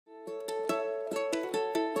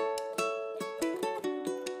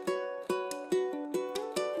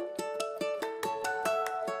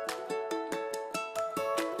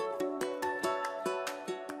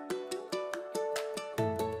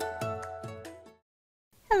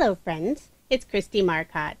Hello friends, it's Kristie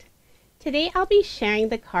Marcotte. Today I'll be sharing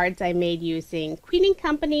the cards I made using Queen &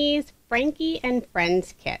 Company's Frankie and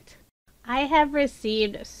Friends kit. I have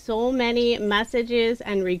received so many messages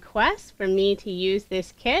and requests for me to use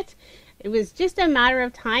this kit. It was just a matter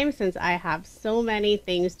of time since I have so many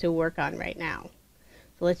things to work on right now.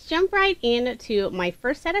 So let's jump right into my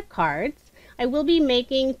first set of cards. I will be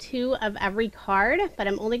making 2 of every card, but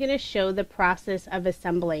I'm only going to show the process of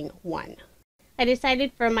assembling one. I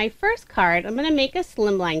decided for my first card, I'm going to make a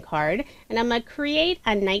slimline card, and I'm going to create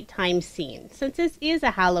a nighttime scene, since this is a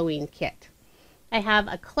Halloween kit. I have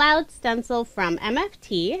a cloud stencil from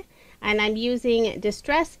MFT, and I'm using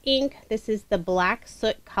Distress ink. This is the black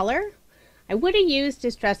soot color. I would have used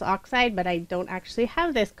Distress oxide, but I don't actually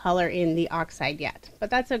have this color in the oxide yet, but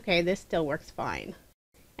that's okay, this still works fine.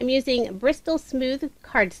 I'm using Bristol Smooth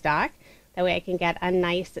cardstock, that way I can get a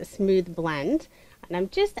nice smooth blend. And I'm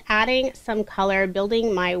just adding some color,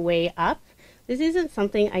 building my way up. This isn't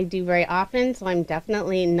something I do very often, so I'm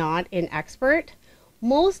definitely not an expert.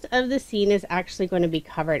 Most of the scene is actually going to be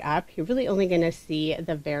covered up. You're really only going to see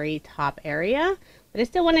the very top area, but I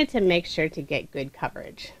still wanted to make sure to get good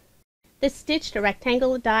coverage. The stitched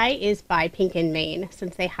rectangle die is by Pink & Main,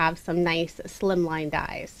 since they have some nice slimline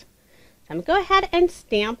dies. I'm going to go ahead and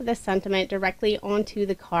stamp the sentiment directly onto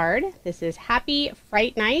the card. This is Happy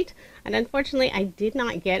Fright Night, and unfortunately I did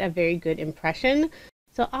not get a very good impression.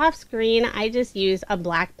 So off screen I just used a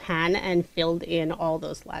black pen and filled in all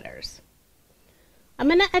those letters. I'm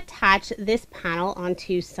going to attach this panel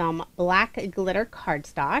onto some black glitter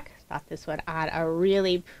cardstock. Thought this would add a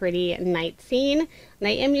really pretty night scene, and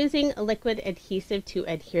I am using liquid adhesive to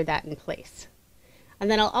adhere that in place. And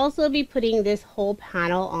then I'll also be putting this whole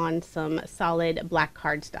panel on some solid black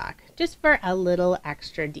cardstock, just for a little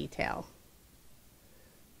extra detail.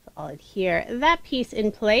 So I'll adhere that piece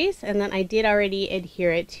in place, and then I did already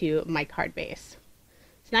adhere it to my card base.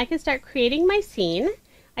 So now I can start creating my scene.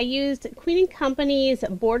 I used Queen & Company's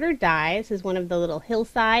border die. This is one of the little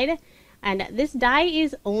hillside. And this die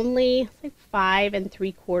is only like 5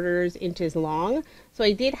 3/4 inches long. So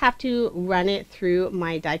I did have to run it through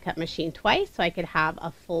my die cut machine twice so I could have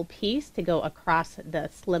a full piece to go across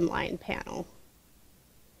the slimline panel.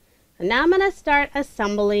 So now I'm going to start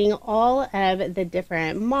assembling all of the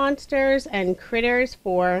different monsters and critters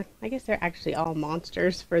for, I guess they're actually all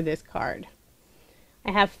monsters for this card.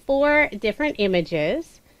 I have 4 different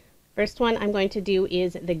images. First one I'm going to do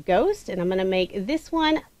is the ghost, and I'm going to make this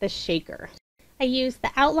one the shaker. I used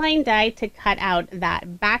the outline die to cut out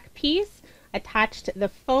that back piece, attached the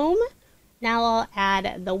foam. Now I'll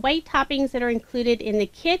add the white toppings that are included in the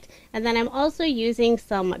kit, and then I'm also using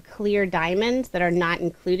some clear diamonds that are not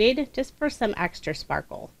included just for some extra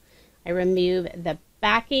sparkle. I remove the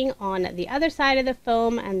backing on the other side of the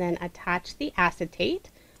foam and then attach the acetate.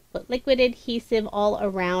 Put liquid adhesive all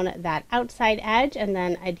around that outside edge and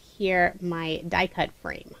then adhere my die cut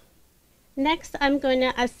frame. Next I'm going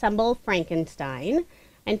to assemble Frankenstein,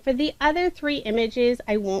 and for the other 3 images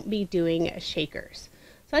I won't be doing shakers.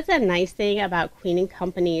 So that's a nice thing about Queen &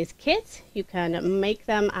 Company's kits. You can make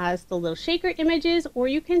them as the little shaker images, or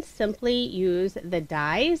you can simply use the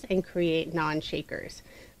dies and create non-shakers.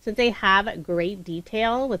 Since they have great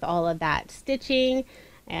detail with all of that stitching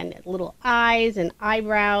and little eyes and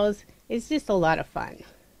eyebrows, it's just a lot of fun.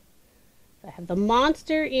 So I have the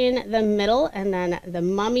monster in the middle and then the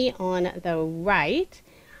mummy on the right.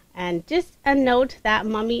 And just a note, that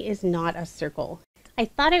mummy is not a circle. I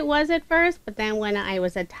thought it was at first, but then when I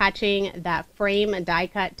was attaching that frame die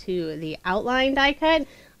cut to the outline die cut,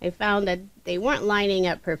 I found that they weren't lining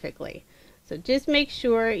up perfectly. So just make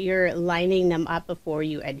sure you're lining them up before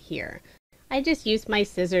you adhere. I just used my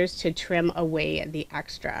scissors to trim away the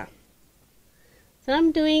extra. So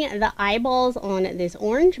I'm doing the eyeballs on this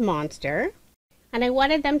orange monster, and I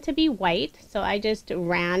wanted them to be white, so I just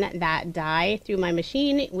ran that die through my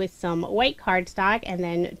machine with some white cardstock and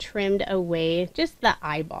then trimmed away just the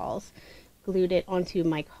eyeballs. Glued it onto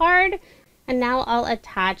my card, and now I'll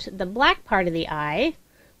attach the black part of the eye.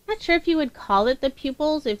 Not sure if you would call it the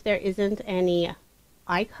pupils if there isn't any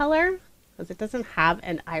eye color, because it doesn't have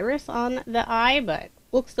an iris on the eye, but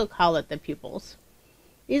we'll still call it the pupils.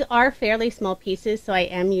 These are fairly small pieces, so I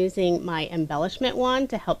am using my embellishment wand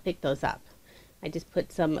to help pick those up. I just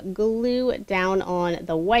put some glue down on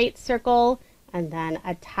the white circle and then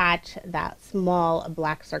attach that small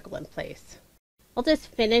black circle in place. I'll just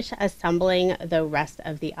finish assembling the rest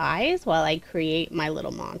of the eyes while I create my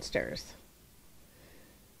little monsters.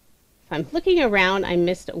 If I'm looking around, I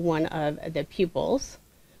missed one of the pupils,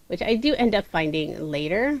 which I do end up finding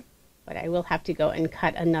later, but I will have to go and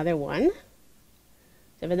cut another one.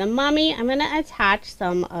 So for the mummy, I'm going to attach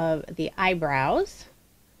some of the eyebrows.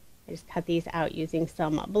 I just cut these out using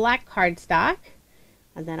some black cardstock.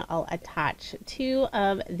 And then I'll attach 2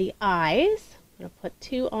 of the eyes. I'm going to put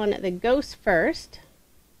 2 on the ghost first.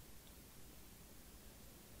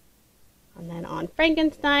 And then on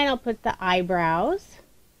Frankenstein, I'll put the eyebrows.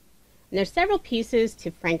 And there's several pieces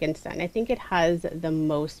to Frankenstein. I think it has the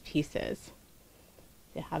most pieces.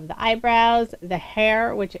 You have the eyebrows, the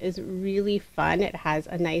hair, which is really fun. It has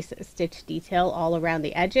a nice stitch detail all around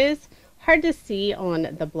the edges. Hard to see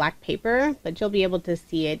on the black paper, but you'll be able to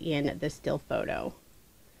see it in the still photo.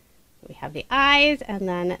 We have the eyes, and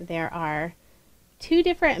then there are 2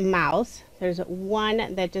 different mouths. There's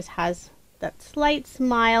one that just has that slight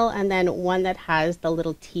smile, and then one that has the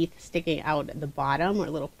little teeth sticking out at the bottom, or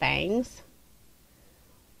little fangs.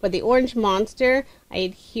 For the orange monster, I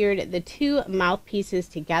adhered the 2 mouthpieces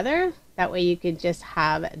together. That way you could just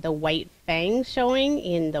have the white fangs showing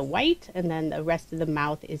in the white, and then the rest of the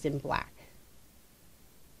mouth is in black.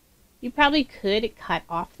 You probably could cut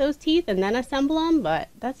off those teeth and then assemble them, but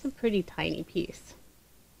that's a pretty tiny piece.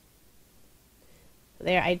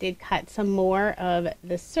 There, I did cut some more of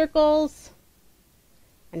the circles,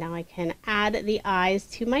 and now I can add the eyes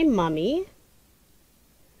to my mummy.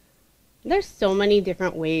 There's so many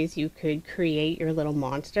different ways you could create your little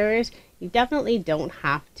monsters. You definitely don't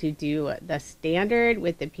have to do the standard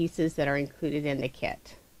with the pieces that are included in the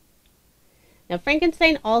kit. Now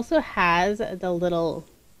Frankenstein also has the little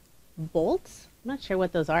bolts, I'm not sure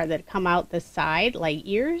what those are, that come out the side like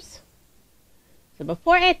ears. So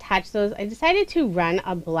before I attach those, I decided to run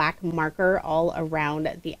a black marker all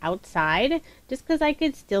around the outside, just because I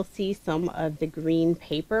could still see some of the green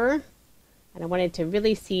paper, and I wanted to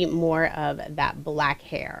really see more of that black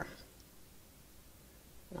hair.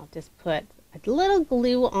 And I'll just put a little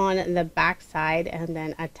glue on the back side and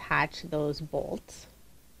then attach those bolts.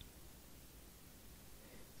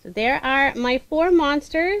 So there are my 4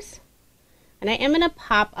 monsters, and I am going to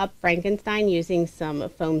pop up Frankenstein using some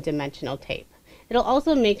foam dimensional tape. It'll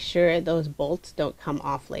also make sure those bolts don't come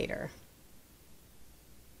off later.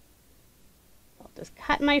 I'll just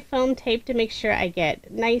cut my foam tape to make sure I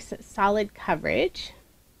get nice solid coverage,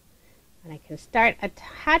 and I can start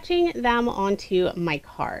attaching them onto my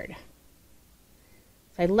card.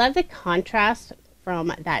 So I love the contrast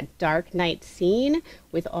from that dark night scene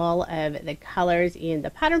with all of the colors in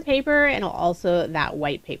the pattern paper and also that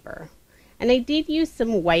white paper. And I did use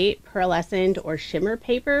some white pearlescent or shimmer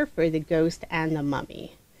paper for the ghost and the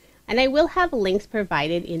mummy. And I will have links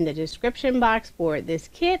provided in the description box for this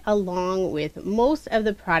kit, along with most of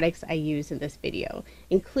the products I use in this video,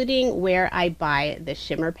 including where I buy the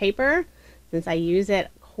shimmer paper. Since I use it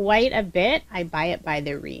quite a bit, I buy it by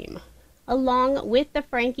the ream. Along with the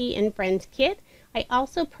Frankie and Friends kit, I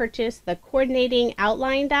also purchased the coordinating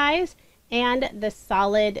outline dies and the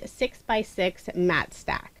solid 6x6 matte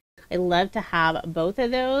stack. I love to have both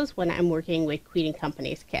of those when I'm working with Queen &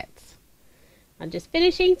 Company's kits. Now just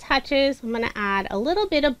finishing touches, I'm going to add a little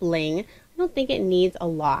bit of bling. I don't think it needs a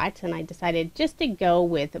lot, and I decided just to go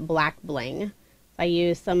with black bling. So I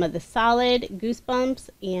used some of the solid Goosebumps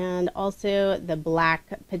and also the black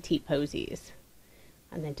Petite Posies.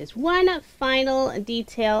 And then just one final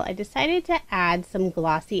detail, I decided to add some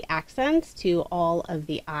glossy accents to all of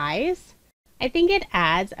the eyes. I think it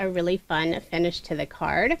adds a really fun finish to the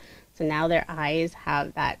card. So now their eyes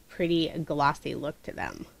have that pretty glossy look to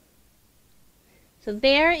them. So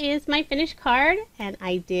there is my finished card, and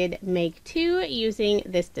I did make 2 using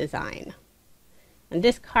this design. And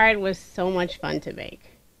this card was so much fun to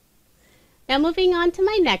make. Now moving on to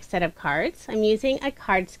my next set of cards, I'm using a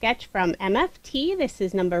card sketch from MFT. This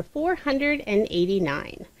is number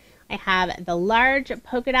 489. I have the large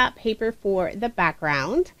polka dot paper for the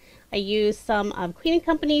background. I used some of Queen &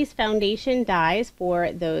 Company's foundation dies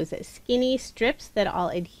for those skinny strips that I'll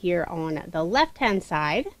adhere on the left-hand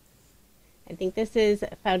side. I think this is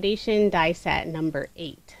foundation die set number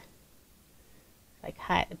 8. I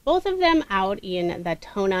cut both of them out in the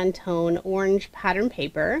tone-on-tone orange pattern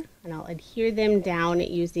paper, and I'll adhere them down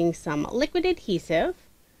using some liquid adhesive.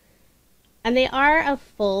 And they are a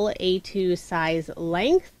full A2 size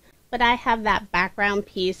length, but I have that background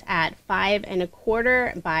piece at 5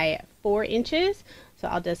 1/4 by 4 inches. So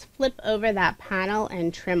I'll just flip over that panel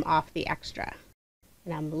and trim off the extra.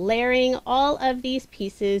 And I'm layering all of these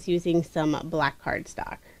pieces using some black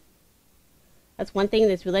cardstock. That's one thing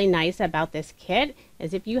that's really nice about this kit,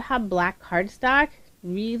 is if you have black cardstock,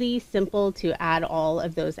 really simple to add all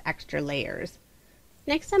of those extra layers.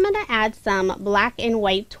 Next, I'm going to add some black and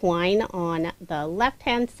white twine on the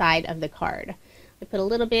left-hand side of the card. I put a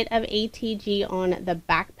little bit of ATG on the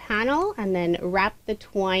back panel and then wrap the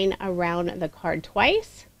twine around the card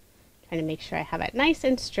twice, trying to make sure I have it nice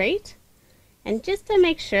and straight. And just to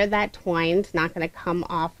make sure that twine's not going to come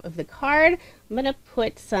off of the card, I'm going to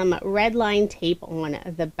put some red line tape on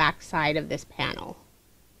the back side of this panel.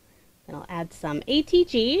 Then I'll add some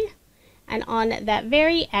ATG, and on that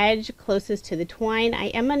very edge closest to the twine, I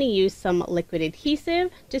am going to use some liquid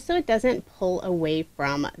adhesive just so it doesn't pull away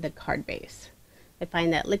from the card base. I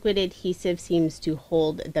find that liquid adhesive seems to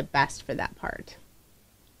hold the best for that part.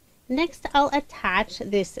 Next, I'll attach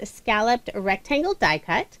this scalloped rectangle die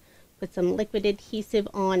cut. Put some liquid adhesive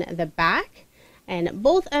on the back, and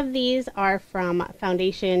both of these are from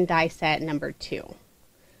foundation die set number 2. So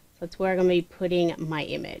that's where I'm going to be putting my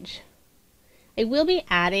image. I will be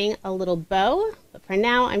adding a little bow, but for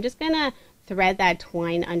now I'm just going to thread that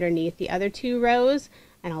twine underneath the other 2 rows,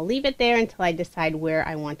 and I'll leave it there until I decide where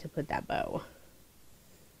I want to put that bow.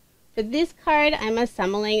 For this card, I'm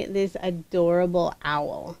assembling this adorable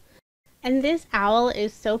owl. And this owl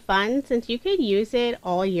is so fun since you could use it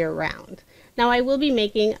all year round. Now I will be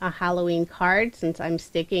making a Halloween card since I'm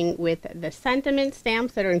sticking with the sentiment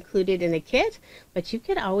stamps that are included in the kit, but you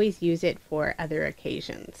could always use it for other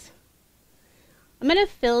occasions. I'm going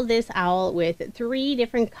to fill this owl with 3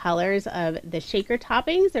 different colors of the shaker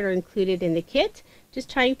toppings that are included in the kit,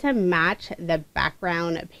 just trying to match the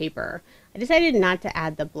background paper. I decided not to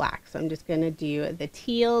add the black, so I'm just going to do the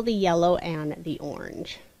teal, the yellow, and the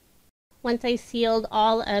orange. Once I sealed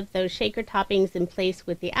all of those shaker toppings in place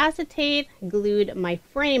with the acetate, glued my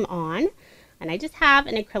frame on, and I just have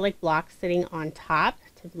an acrylic block sitting on top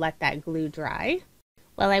to let that glue dry.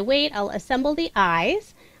 While I wait, I'll assemble the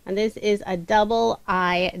eyes, and this is a double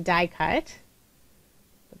eye die cut.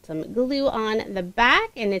 Put some glue on the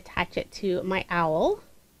back and attach it to my owl.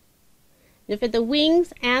 And for the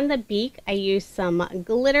wings and the beak, I used some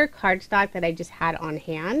glitter cardstock that I just had on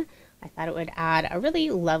hand. I thought it would add a really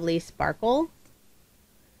lovely sparkle.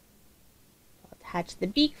 I'll attach the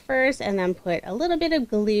beak first and then put a little bit of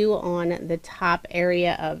glue on the top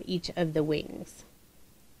area of each of the wings.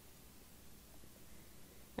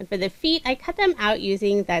 And for the feet, I cut them out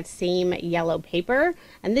using that same yellow paper,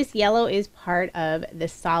 and this yellow is part of the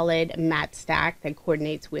solid matte stack that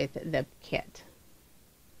coordinates with the kit.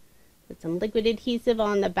 Put some liquid adhesive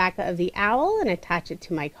on the back of the owl and attach it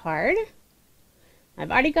to my card. I've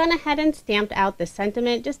already gone ahead and stamped out the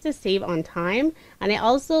sentiment just to save on time, and I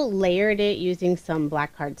also layered it using some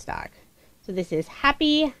black cardstock. So this is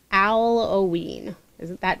Happy Owl-O-Ween.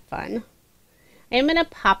 Isn't that fun? I am going to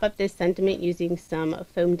pop up this sentiment using some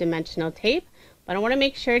foam dimensional tape, but I want to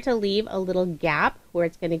make sure to leave a little gap where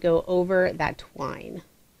it's going to go over that twine.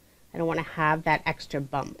 I don't want to have that extra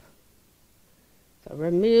bump. So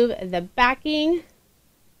remove the backing.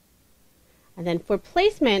 And then for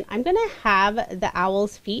placement, I'm going to have the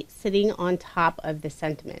owl's feet sitting on top of the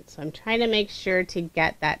sentiment. So I'm trying to make sure to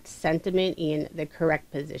get that sentiment in the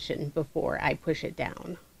correct position before I push it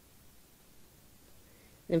down.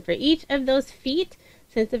 And for each of those feet,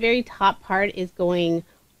 since the very top part is going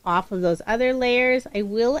off of those other layers, I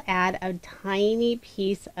will add a tiny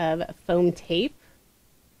piece of foam tape.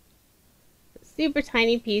 Super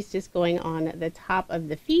tiny piece just going on the top of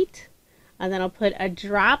the feet. And then I'll put a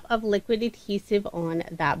drop of liquid adhesive on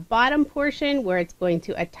that bottom portion where it's going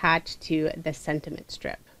to attach to the sentiment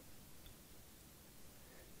strip.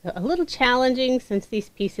 So a little challenging since these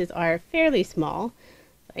pieces are fairly small.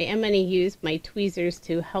 So I am going to use my tweezers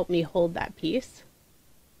to help me hold that piece.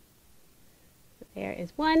 So there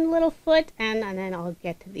is one little foot, and then I'll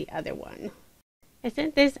get to the other one.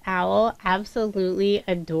 Isn't this owl absolutely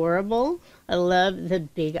adorable? I love the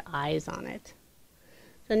big eyes on it.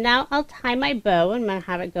 So now I'll tie my bow, and I'm going to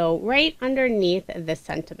have it go right underneath the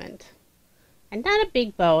sentiment. And not a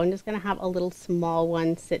big bow, I'm just going to have a little small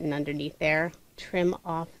one sitting underneath there. Trim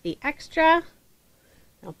off the extra.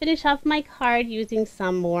 I'll finish off my card using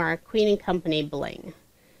some more Queen & Company bling.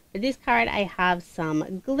 For this card, I have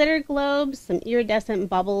some glitter globes, some iridescent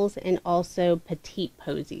bubbles, and also petite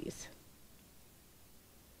posies,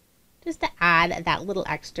 just to add that little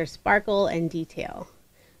extra sparkle and detail.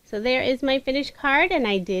 So there is my finished card, and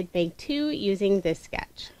I did make 2 using this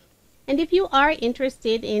sketch. And if you are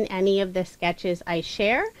interested in any of the sketches I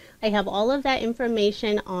share, I have all of that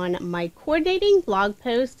information on my coordinating blog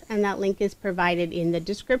post, and that link is provided in the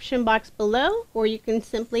description box below, or you can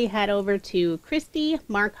simply head over to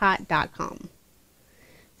KristieMarcotte.com.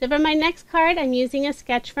 So for my next card, I'm using a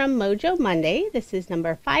sketch from Mojo Monday. This is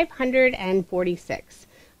number 546.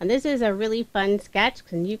 And this is a really fun sketch,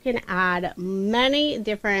 and you can add many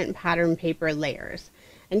different pattern paper layers.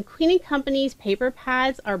 And Queen & Company's paper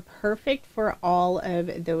pads are perfect for all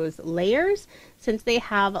of those layers since they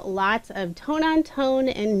have lots of tone-on-tone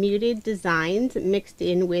and muted designs mixed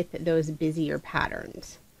in with those busier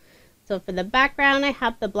patterns. So for the background, I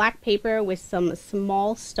have the black paper with some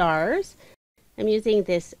small stars. I'm using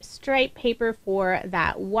this stripe paper for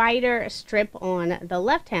that wider strip on the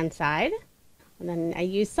left-hand side. And then I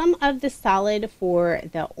use some of the solid for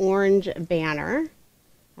the orange banner.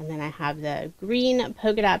 And then I have the green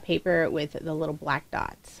polka dot paper with the little black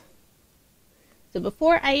dots. So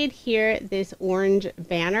before I adhere this orange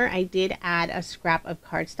banner, I did add a scrap of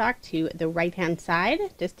cardstock to the right-hand side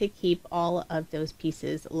just to keep all of those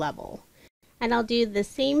pieces level. And I'll do the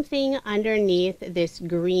same thing underneath this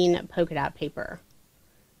green polka dot paper.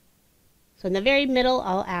 So in the very middle,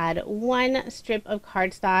 I'll add one strip of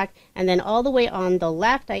cardstock, and then all the way on the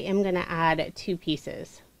left, I am going to add 2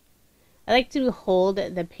 pieces. I like to hold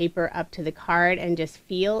the paper up to the card and just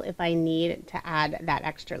feel if I need to add that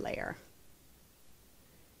extra layer.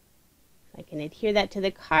 I can adhere that to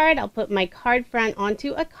the card. I'll put my card front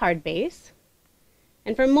onto a card base.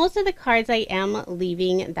 And for most of the cards, I am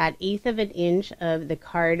leaving that 1/8 of an inch of the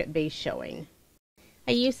card base showing.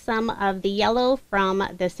 I use some of the yellow from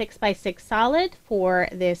the 6x6 solid for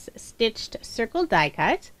this stitched circle die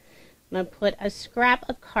cut. I'm going to put a scrap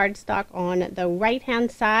of cardstock on the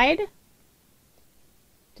right-hand side.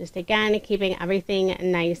 Just again, keeping everything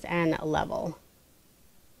nice and level.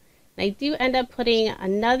 I do end up putting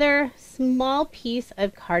another small piece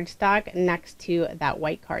of cardstock next to that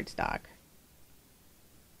white cardstock.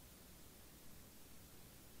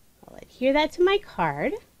 I'll adhere that to my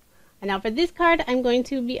card. And now for this card, I'm going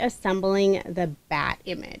to be assembling the bat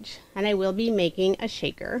image, and I will be making a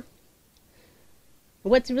shaker.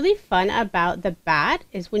 What's really fun about the bat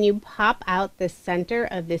is when you pop out the center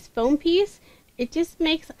of this foam piece, it just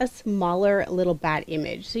makes a smaller little bat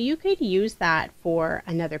image. So you could use that for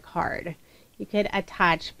another card. You could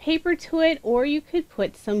attach paper to it, or you could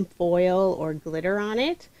put some foil or glitter on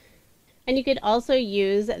it. And you could also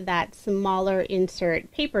use that smaller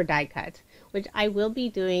insert paper die cut, which I will be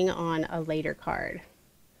doing on a later card.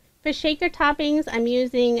 For shaker toppings, I'm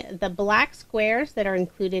using the black squares that are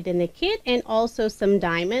included in the kit and also some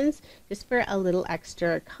diamonds just for a little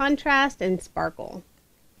extra contrast and sparkle.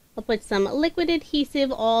 I'll put some liquid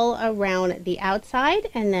adhesive all around the outside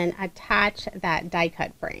and then attach that die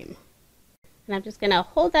cut frame. And I'm just going to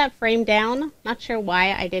hold that frame down. Not sure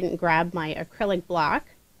why I didn't grab my acrylic block.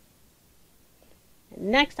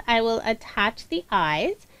 Next, I will attach the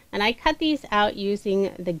eyes, and I cut these out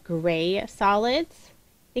using the gray solids.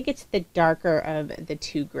 I think it's the darker of the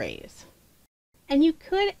 2 grays. And you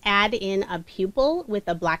could add in a pupil with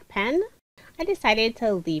a black pen. I decided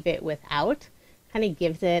to leave it without. Kind of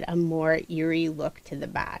gives it a more eerie look to the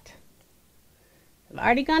bat. I've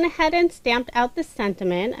already gone ahead and stamped out the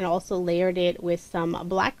sentiment and also layered it with some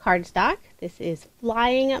black cardstock. This is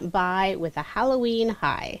Flying By with a Halloween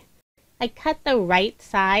High. I cut the right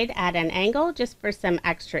side at an angle just for some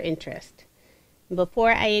extra interest.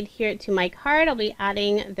 Before I adhere it to my card, I'll be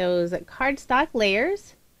adding those cardstock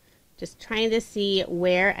layers. Just trying to see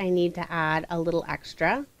where I need to add a little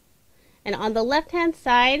extra. And on the left-hand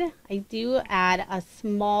side, I do add a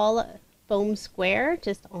small foam square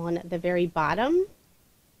just on the very bottom.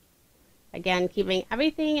 Again, keeping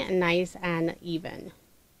everything nice and even.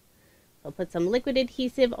 I'll put some liquid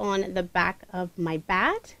adhesive on the back of my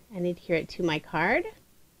bat and adhere it to my card.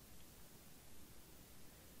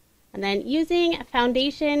 And then using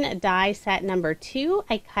foundation die set number 2,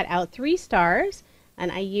 I cut out 3 stars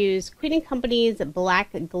and I use Queen & Company's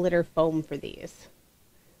black glitter foam for these.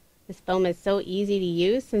 This foam is so easy to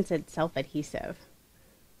use since it's self-adhesive.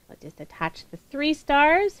 I'll just attach the 3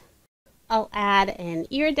 stars. I'll add an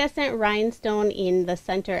iridescent rhinestone in the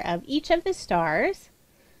center of each of the stars.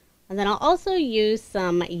 And then I'll also use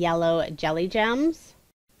some yellow jelly gems.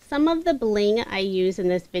 Some of the bling I use in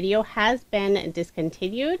this video has been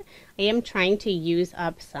discontinued. I am trying to use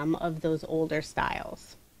up some of those older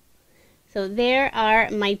styles. So there are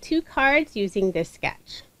my 2 cards using this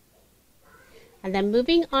sketch. And then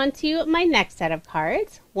moving on to my next set of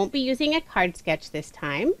cards. Won't be using a card sketch this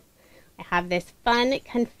time. I have this fun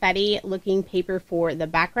confetti looking paper for the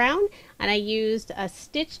background, and I used a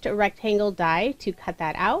stitched rectangle die to cut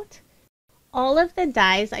that out. All of the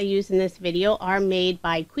dies I use in this video are made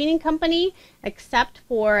by Queen & Company except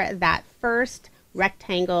for that first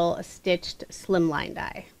rectangle stitched slimline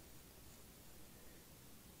die.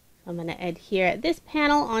 So I'm going to adhere this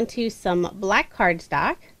panel onto some black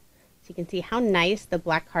cardstock. So you can see how nice the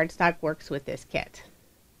black cardstock works with this kit.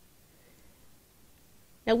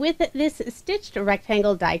 Now with this stitched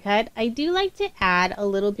rectangle die cut, I do like to add a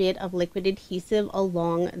little bit of liquid adhesive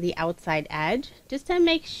along the outside edge, just to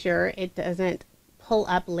make sure it doesn't pull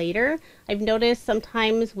up later. I've noticed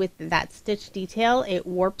sometimes with that stitch detail, it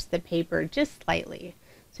warps the paper just slightly.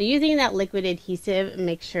 So using that liquid adhesive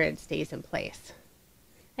makes sure it stays in place.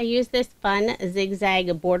 I use this fun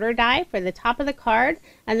zigzag border die for the top of the card,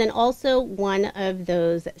 and then also one of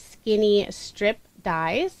those skinny strip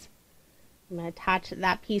dies. I'm going to attach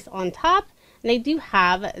that piece on top, and I do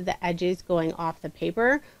have the edges going off the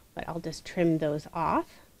paper, but I'll just trim those off.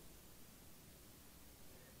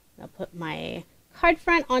 I'll put my card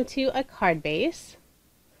front onto a card base,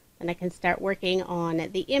 and I can start working on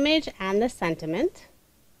the image and the sentiment.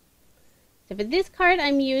 So for this card,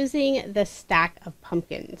 I'm using the stack of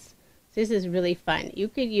pumpkins. So this is really fun. You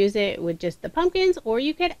could use it with just the pumpkins, or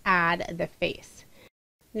you could add the face.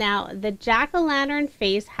 Now, the jack-o'-lantern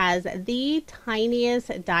face has the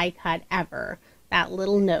tiniest die cut ever, that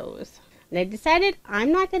little nose. And I decided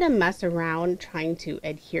I'm not going to mess around trying to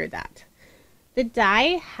adhere that. The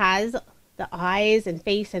die has the eyes and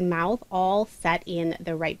face and mouth all set in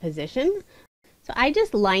the right position. So I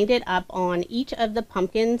just lined it up on each of the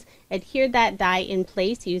pumpkins, adhered that die in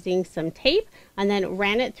place using some tape, and then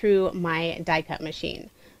ran it through my die cut machine.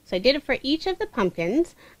 So I did it for each of the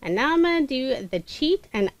pumpkins, and now I'm going to do the cheat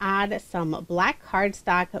and add some black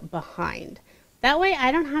cardstock behind. That way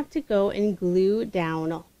I don't have to go and glue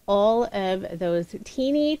down all of those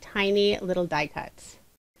teeny tiny little die cuts.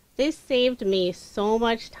 This saved me so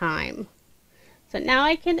much time. So now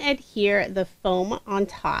I can adhere the foam on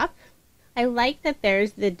top. I like that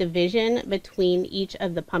there's the division between each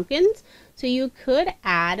of the pumpkins, so you could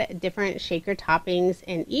add different shaker toppings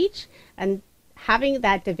in each, and having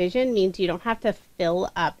that division means you don't have to fill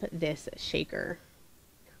up this shaker.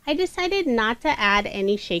 I decided not to add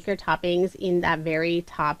any shaker toppings in that very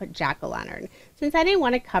top jack-o'-lantern since I didn't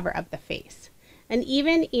want to cover up the face. And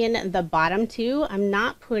even in the bottom two, I'm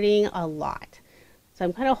not putting a lot. So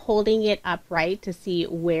I'm kind of holding it upright to see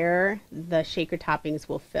where the shaker toppings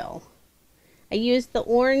will fill. I used the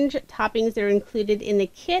orange toppings that are included in the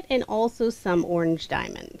kit and also some orange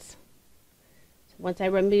diamonds. Once I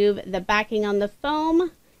remove the backing on the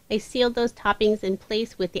foam, I sealed those toppings in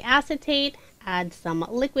place with the acetate, add some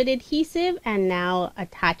liquid adhesive, and now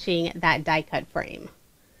attaching that die cut frame.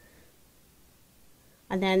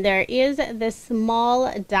 And then there is the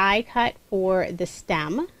small die cut for the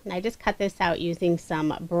stem, and I just cut this out using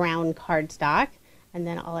some brown cardstock, and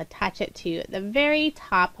then I'll attach it to the very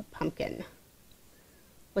top pumpkin.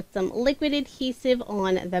 Put some liquid adhesive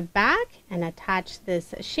on the back and attach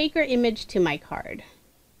this shaker image to my card.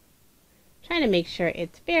 Trying to make sure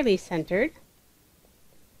it's fairly centered.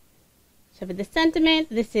 So for the sentiment,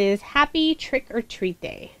 this is Happy Trick or Treat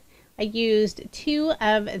Day. I used 2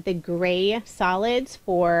 of the gray solids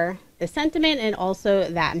for the sentiment and also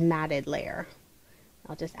that matted layer.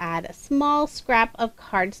 I'll just add a small scrap of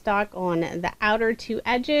cardstock on the outer 2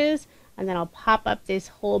 edges, and then I'll pop up this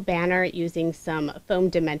whole banner using some foam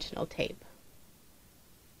dimensional tape.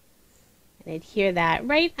 And adhere that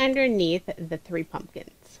right underneath the 3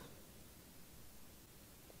 pumpkins.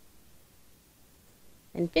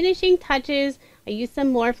 And finishing touches, I used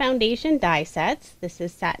some more foundation die sets. This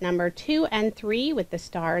is set number 2 and 3 with the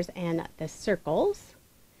stars and the circles.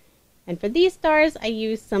 And for these stars, I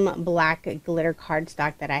used some black glitter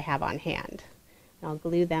cardstock that I have on hand. I'll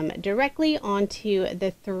glue them directly onto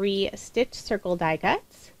the 3 stitch circle die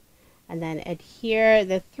cuts, and then adhere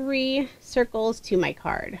the 3 circles to my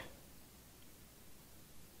card.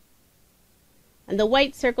 And the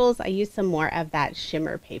white circles, I use some more of that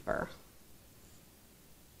shimmer paper.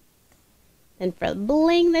 Then for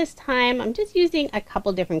bling this time, I'm just using a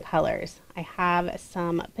couple different colors. I have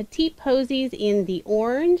some petite posies in the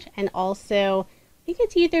orange, and also I think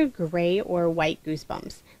it's either gray or white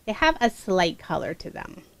goosebumps. They have a slight color to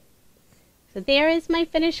them. So there is my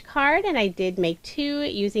finished card, and I did make 2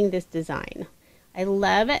 using this design. I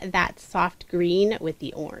love that soft green with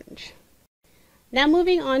the orange. Now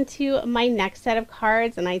moving on to my next set of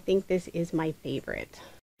cards, and I think this is my favorite.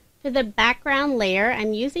 For the background layer,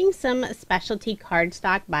 I'm using some specialty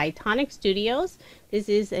cardstock by Tonic Studios. This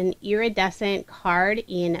is an iridescent card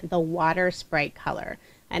in the water Sprite color,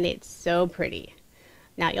 and it's so pretty.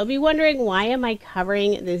 Now you'll be wondering, why am I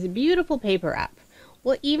covering this beautiful paper up?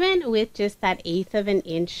 Well, even with just that 1/8 of an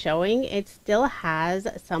inch showing, it still has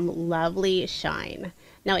some lovely shine.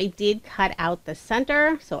 Now I did cut out the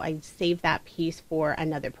center, so I saved that piece for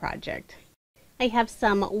another project. I have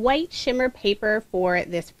some white shimmer paper for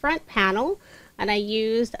this front panel, and I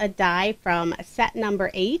used a die from set number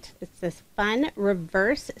 8. It's this fun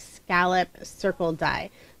reverse scallop circle die.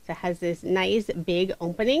 So it has this nice big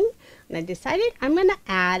opening, and I decided I'm going to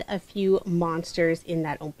add a few monsters in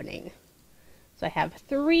that opening. So I have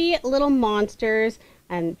 3 little monsters,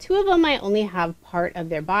 and 2 of them I only have part of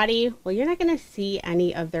their body. Well, you're not going to see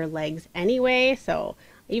any of their legs anyway, so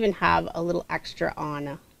I even have a little extra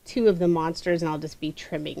on 2 of the monsters, and I'll just be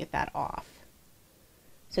trimming that off.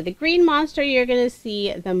 So the green monster you're going to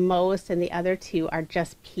see the most, and the other 2 are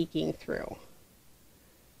just peeking through.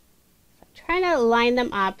 So I'm trying to line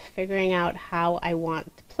them up, figuring out how I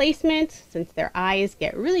want the placement since their eyes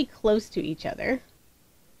get really close to each other.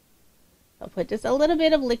 I'll put just a little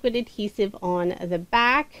bit of liquid adhesive on the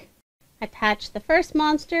back, attach the first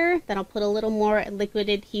monster, then I'll put a little more liquid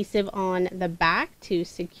adhesive on the back to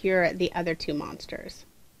secure the other 2 monsters.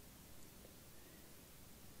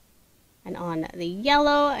 And on the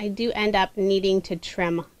yellow, I do end up needing to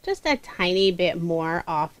trim just a tiny bit more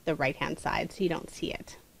off the right-hand side so you don't see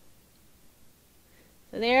it.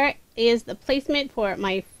 So there is the placement for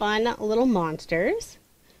my fun little monsters.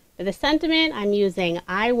 For the sentiment, I'm using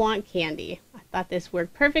I want candy. I thought this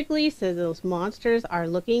worked perfectly, so those monsters are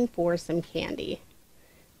looking for some candy.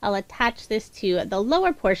 I'll attach this to the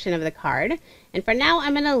lower portion of the card, and for now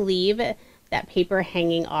I'm going to leave that paper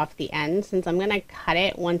hanging off the end since I'm going to cut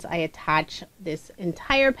it once I attach this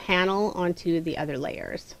entire panel onto the other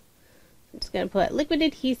layers. I'm just going to put liquid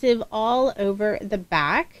adhesive all over the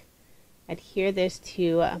back, adhere this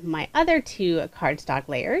to my other 2 cardstock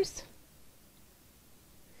layers,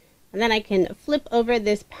 and then I can flip over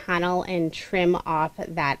this panel and trim off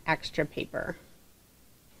that extra paper.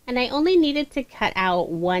 And I only needed to cut out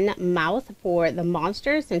 1 mouth for the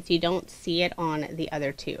monster since you don't see it on the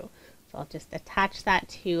other 2. So I'll just attach that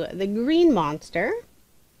to the green monster.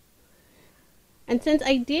 And since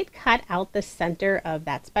I did cut out the center of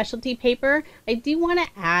that specialty paper, I do want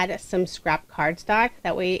to add some scrap cardstock.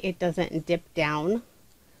 That way it doesn't dip down.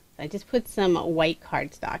 So I just put some white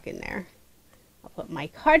cardstock in there. I'll put my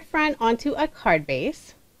card front onto a card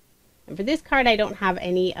base. And for this card, I don't have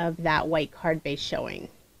any of that white card base showing.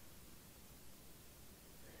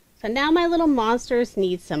 So now my little monsters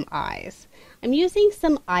need some eyes. I'm using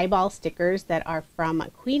some eyeball stickers that are from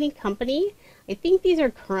Queen & Company. I think these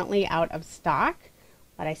are currently out of stock,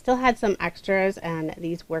 but I still had some extras and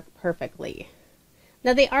these work perfectly.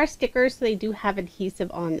 Now they are stickers, so they do have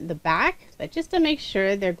adhesive on the back, but just to make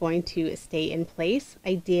sure they're going to stay in place,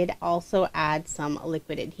 I did also add some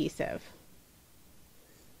liquid adhesive.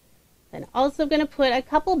 Then also going to put a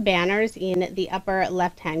couple banners in the upper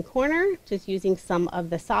left-hand corner, just using some of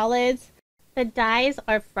the solids. The dies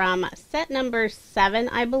are from set number 7,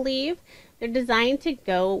 I believe. They're designed to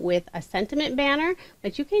go with a sentiment banner,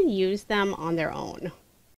 but you can use them on their own.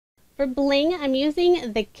 For bling, I'm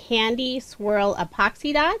using the Candy Swirl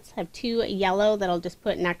epoxy dots. I have 2 yellow that I'll just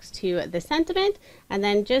put next to the sentiment, and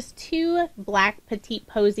then just 2 black petite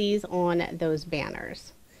posies on those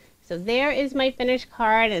banners. So there is my finished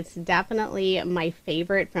card. It's definitely my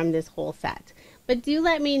favorite from this whole set. But do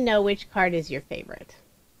let me know which card is your favorite.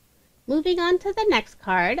 Moving on to the next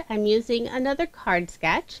card, I'm using another card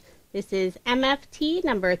sketch. This is MFT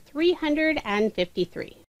number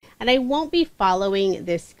 353. And I won't be following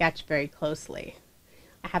this sketch very closely.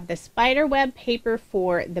 I have the spider web paper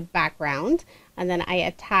for the background, and then I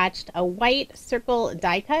attached a white circle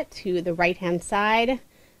die cut to the right hand side.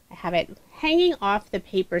 I have it hanging off the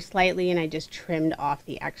paper slightly, and I just trimmed off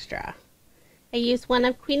the extra. I used one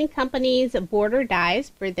of Queen & Company's border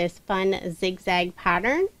dies for this fun zigzag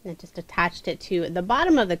pattern, and I just attached it to the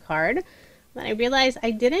bottom of the card. Then I realized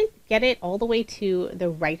I didn't get it all the way to the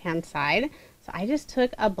right hand side, so I just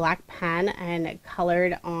took a black pen and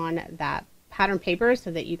colored on that pattern paper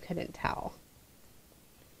so that you couldn't tell.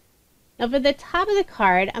 Now for the top of the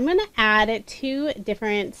card, I'm going to add 2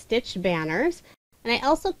 different stitched banners. And I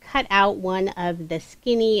also cut out one of the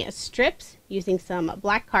skinny strips using some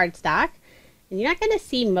black cardstock. And you're not going to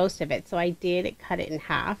see most of it, so I did cut it in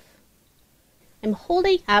half. I'm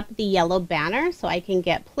holding up the yellow banner so I can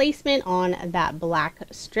get placement on that black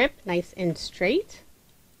strip nice and straight.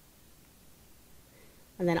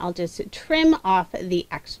 And then I'll just trim off the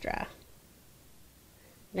extra.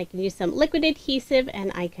 And I can use some liquid adhesive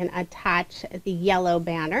and I can attach the yellow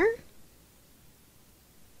banner.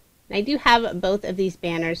 And I do have both of these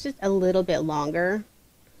banners just a little bit longer,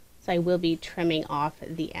 so I will be trimming off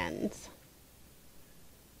the ends.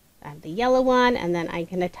 I have the yellow one, and then I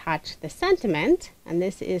can attach the sentiment, and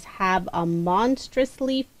this is Have a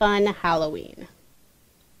Monstrously Fun Halloween.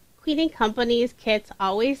 Queen & Company's kits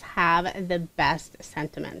always have the best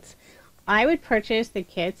sentiments. I would purchase the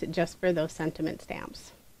kits just for those sentiment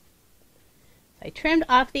stamps. So I trimmed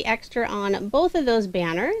off the extra on both of those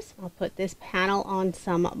banners. I'll put this panel on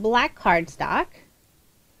some black cardstock.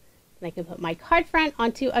 And I can put my card front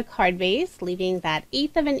onto a card base, leaving that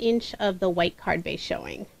 1/8 of an inch of the white card base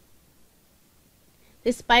showing.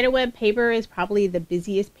 This spiderweb paper is probably the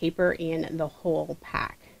busiest paper in the whole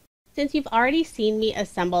pack. Since you've already seen me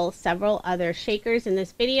assemble several other shakers in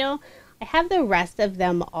this video, I have the rest of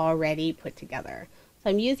them already put together. So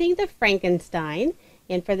I'm using the Frankenstein,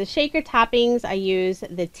 and for the shaker toppings I use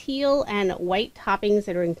the teal and white toppings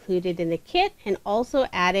that are included in the kit, and also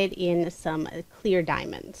added in some clear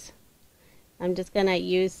diamonds. I'm just going to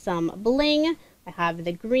use some bling. I have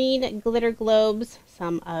the green glitter globes,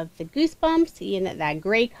 some of the goosebumps in that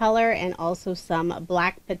gray color, and also some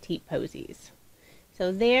black petite posies.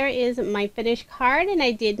 So there is my finished card, and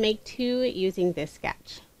I did make 2 using this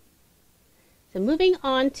sketch. So moving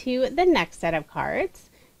on to the next set of cards,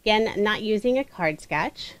 again not using a card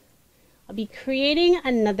sketch, I'll be creating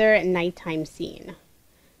another nighttime scene.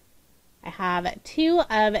 I have 2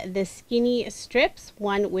 of the skinny strips,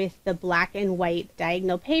 one with the black and white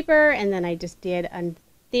diagonal paper, and then I just did a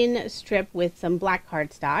thin strip with some black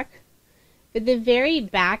cardstock. For the very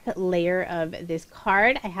back layer of this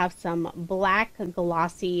card, I have some black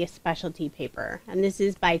glossy specialty paper, and this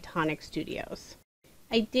is by Tonic Studios.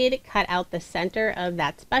 I did cut out the center of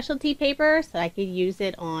that specialty paper so I could use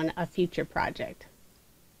it on a future project.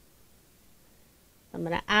 I'm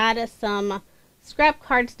going to add some scrap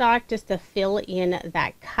cardstock just to fill in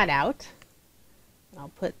that cutout. I'll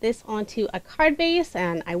put this onto a card base,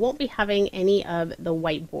 and I won't be having any of the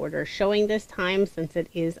white border showing this time since it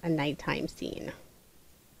is a nighttime scene.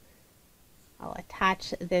 I'll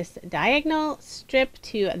attach this diagonal strip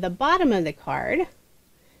to the bottom of the card.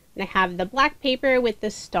 And I have the black paper with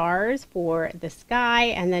the stars for the sky,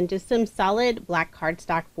 and then just some solid black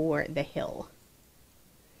cardstock for the hill.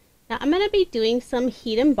 Now I'm going to be doing some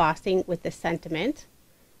heat embossing with the sentiment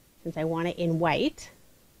since I want it in white.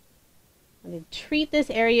 I'm going to treat this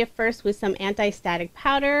area first with some anti-static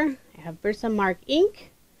powder. I have Versamark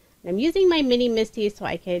ink, and I'm using my mini MISTI so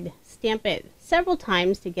I could stamp it several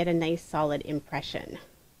times to get a nice solid impression.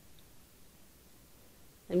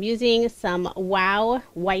 I'm using some Wow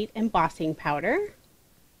white embossing powder.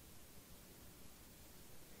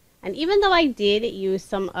 And even though I did use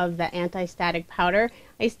some of the anti-static powder,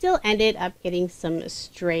 I still ended up getting some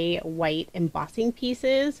stray white embossing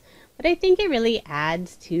pieces, but I think it really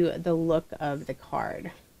adds to the look of the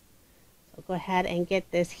card. So I'll go ahead and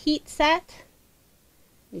get this heat set.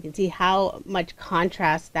 You can see how much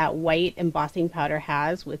contrast that white embossing powder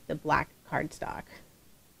has with the black cardstock.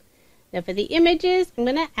 Now for the images, I'm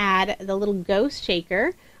going to add the little ghost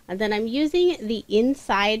shaker, and then I'm using the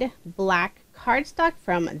inside black cardstock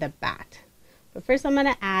from the bat. But first I'm going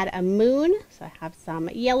to add a moon. So I have some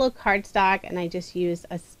yellow cardstock, and I just used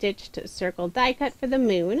a stitched circle die cut for the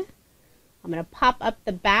moon. I'm going to pop up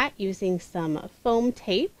the bat using some foam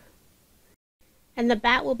tape. And the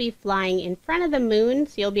bat will be flying in front of the moon,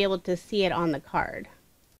 so you'll be able to see it on the card.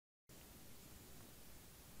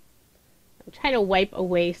 I'm trying to wipe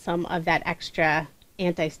away some of that extra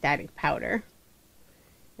anti-static powder.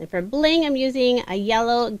 And for bling, I'm using a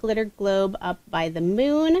yellow glitter globe up by the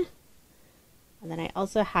moon. And then I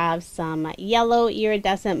also have some yellow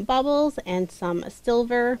iridescent bubbles and some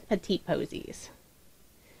silver petite posies.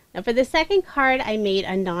 Now for the second card, I made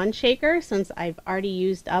a non-shaker since I've already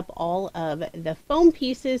used up all of the foam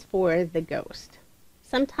pieces for the ghost.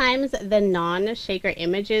 Sometimes the non-shaker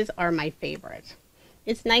images are my favorite.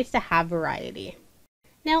 It's nice to have variety.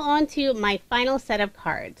 Now on to my final set of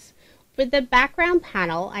cards. For the background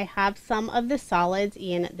panel, I have some of the solids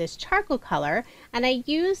in this charcoal color, and I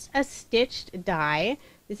used a stitched die.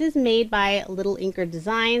 This is made by Little Inker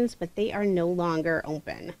Designs, but they are no longer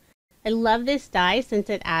open. I love this die since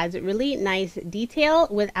it adds really nice detail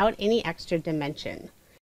without any extra dimension.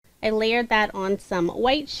 I layered that on some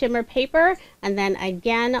white shimmer paper, and then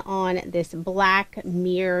again on this black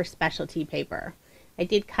mirror specialty paper. I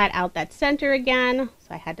did cut out that center again,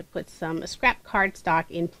 so I had to put some scrap cardstock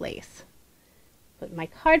in place. Put my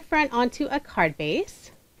card front onto a card base.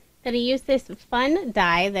 Going to use this fun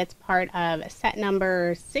die that's part of set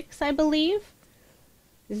number 6, I believe.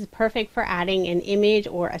 This is perfect for adding an image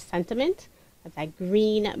or a sentiment of that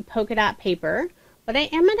green polka dot paper, but I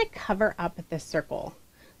am going to cover up the circle.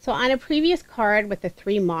 So on a previous card with the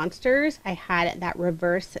 3 monsters, I had that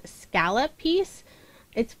reverse scallop piece.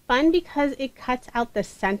 It's fun because it cuts out the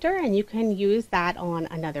center, and you can use that on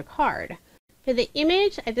another card. For the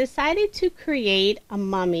image, I decided to create a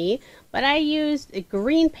mummy, but I used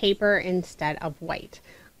green paper instead of white.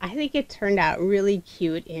 I think it turned out really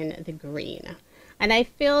cute in the green. And I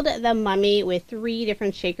filled the mummy with 3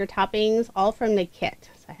 different shaker toppings, all from the kit.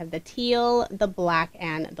 So I have the teal, the black,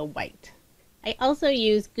 and the white. I also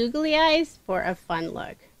used googly eyes for a fun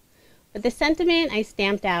look. For the sentiment, I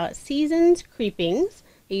stamped out Seasons Creepings.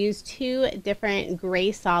 I used 2 different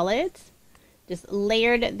gray solids. Just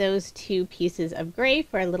layered those 2 pieces of gray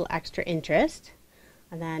for a little extra interest.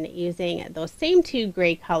 And then using those same 2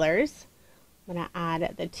 gray colors, I'm going to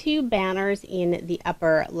add the 2 banners in the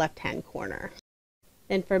upper left-hand corner.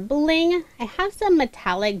 Then for bling, I have some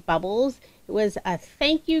metallic bubbles. It was a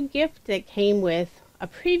thank you gift that came with a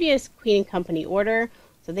previous Queen & Company order,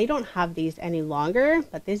 so they don't have these any longer,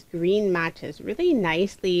 but this green matches really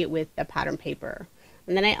nicely with the pattern paper.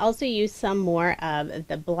 And then I also used some more of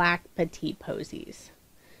the black petite posies.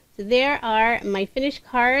 So there are my finished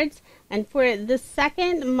cards, and for the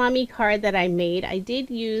second mummy card that I made, I did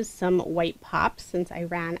use some white pops since I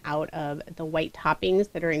ran out of the white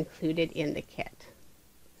toppings that are included in the kit.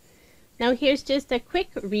 Now here's just a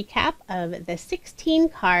quick recap of the 16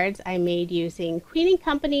 cards I made using Queen &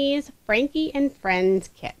 Company's Frankie and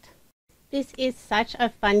Friends kit. This is such a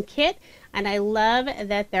fun kit, and I love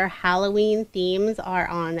that their Halloween themes are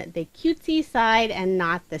on the cutesy side and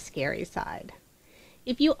not the scary side.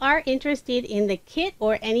 If you are interested in the kit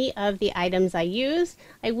or any of the items I used,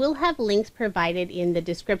 I will have links provided in the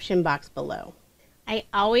description box below. I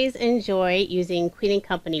always enjoy using Queen &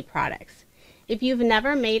 Company products. If you've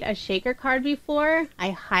never made a shaker card before,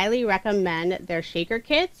 I highly recommend their shaker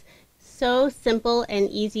kits. So simple and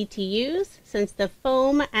easy to use since the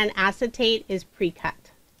foam and acetate is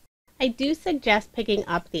pre-cut. I do suggest picking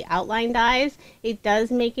up the outline dies. It does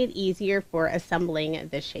make it easier for assembling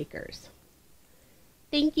the shakers.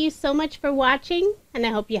 Thank you so much for watching, and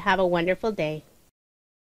I hope you have a wonderful day.